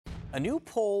A new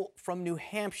poll from New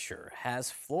Hampshire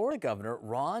has Florida Governor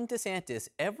Ron DeSantis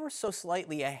ever so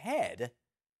slightly ahead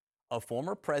of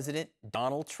former President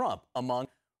Donald Trump among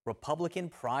Republican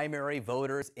primary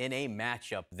voters in a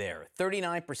matchup there.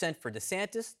 39% for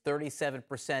DeSantis,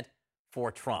 37%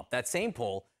 for Trump. That same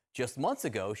poll just months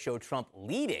ago showed Trump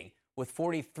leading with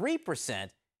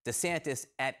 43%, DeSantis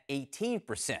at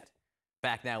 18%.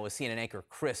 Back now with CNN anchor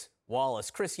Chris Wallace.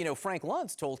 Chris, Frank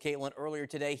Luntz told Caitlin earlier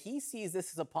today he sees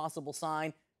this as a possible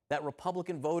sign that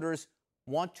Republican voters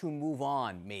want to move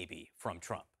on, maybe, from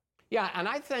Trump. Yeah, and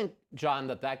I think, John,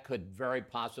 that could very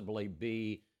possibly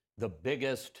be the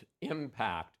biggest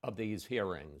impact of these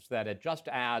hearings, that it just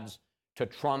adds to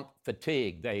Trump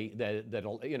fatigue.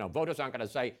 Voters aren't going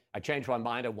to say, I changed my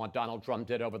mind on what Donald Trump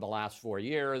did over the last 4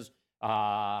 years.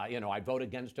 I vote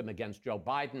against him against Joe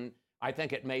Biden. I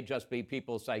think it may just be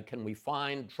people say, can we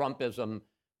find Trumpism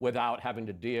without having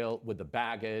to deal with the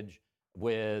baggage,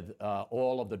 with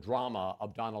all of the drama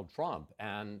of Donald Trump?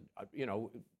 And,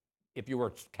 if you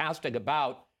were casting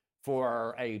about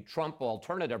for a Trump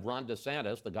alternative, Ron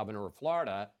DeSantis, the governor of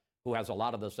Florida, who has a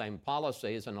lot of the same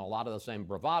policies and a lot of the same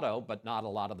bravado, but not a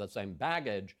lot of the same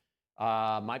baggage,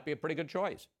 might be a pretty good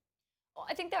choice. Well,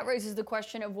 I think that raises the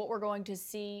question of what we're going to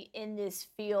see in this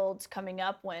field coming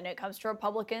up when it comes to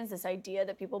Republicans, this idea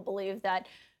that people believe that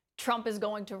Trump is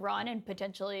going to run and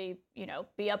potentially,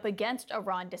 be up against a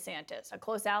Ron DeSantis, a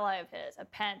close ally of his, a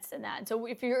Pence and that. And so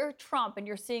if you're Trump and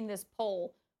you're seeing this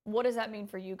poll, what does that mean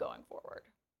for you going forward?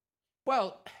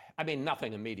 Well, I mean,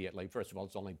 nothing immediately. First of all,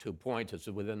 it's only 2 points. It's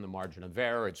within the margin of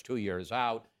error. It's 2 years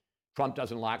out. Trump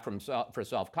doesn't lack for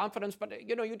self-confidence. But,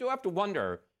 you do have to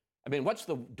wonder, what's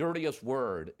the dirtiest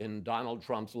word in Donald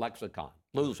Trump's lexicon?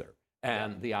 Loser.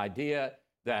 And the idea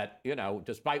that,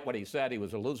 despite what he said, he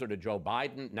was a loser to Joe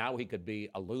Biden. Now he could be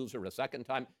a loser a second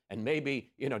time and maybe,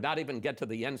 not even get to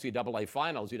the NCAA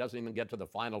finals. He doesn't even get to the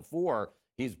Final Four.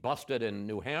 He's busted in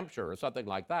New Hampshire or something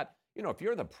like that. If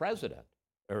you're the president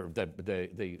or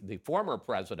the former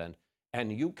president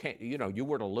and you can't, you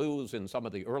were to lose in some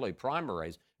of the early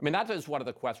primaries. That is one of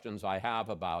the questions I have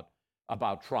about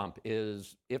Trump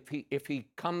is if he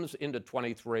comes into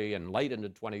 23 and late into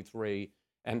 23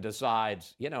 and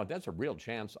decides, there's a real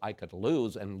chance I could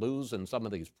lose in some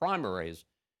of these primaries,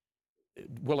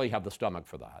 will he have the stomach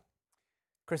for that?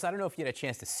 Chris, I don't know if you had a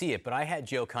chance to see it, but I had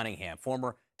Joe Cunningham,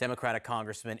 former Democratic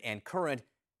congressman and current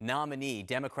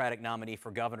Democratic nominee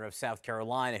for governor of South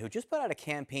Carolina, who just put out a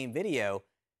campaign video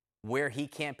where he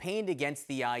campaigned against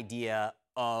the idea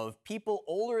of people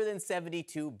older than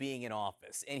 72 being in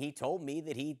office. And he told me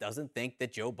that he doesn't think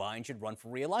that Joe Biden should run for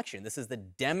re-election. This is the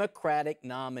Democratic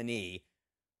nominee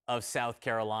of South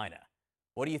Carolina.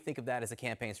 What do you think of that as a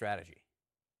campaign strategy?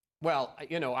 Well,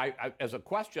 I as a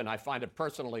question, I find it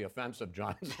personally offensive,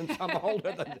 John, since I'm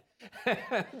older than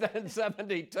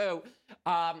 72.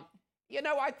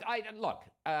 Look,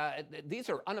 these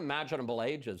are unimaginable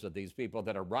ages of these people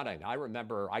that are running. I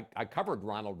remember I covered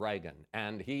Ronald Reagan,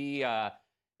 and he was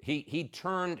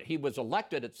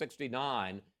elected at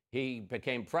 69. He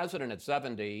became president at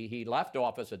 70. He left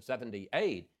office at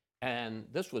 78. And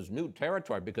this was new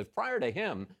territory because prior to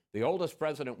him, the oldest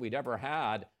president we'd ever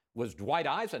had was Dwight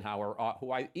Eisenhower,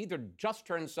 who I either just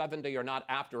turned 70 or not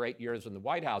after 8 years in the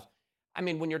White House.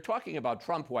 When you're talking about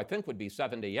Trump, who I think would be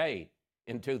 78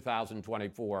 in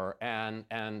 2024, and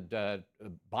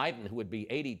Biden, who would be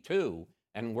 82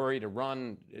 and worried to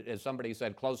run, as somebody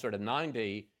said, closer to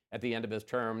 90 at the end of his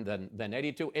term than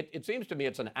 82, it seems to me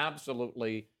it's an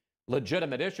absolutely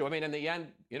legitimate issue. In the end,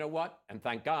 you know what? And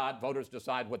thank God, voters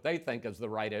decide what they think is the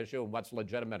right issue and what's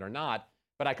legitimate or not.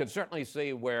 But I could certainly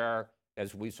see where,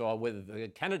 as we saw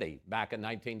with Kennedy back in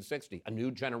 1960, a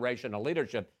new generation of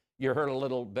leadership. You heard a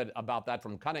little bit about that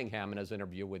from Cunningham in his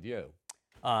interview with you.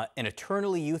 An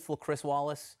eternally youthful Chris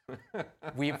Wallace,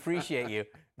 we appreciate you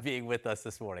being with us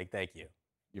this morning. Thank you.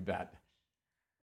 You bet.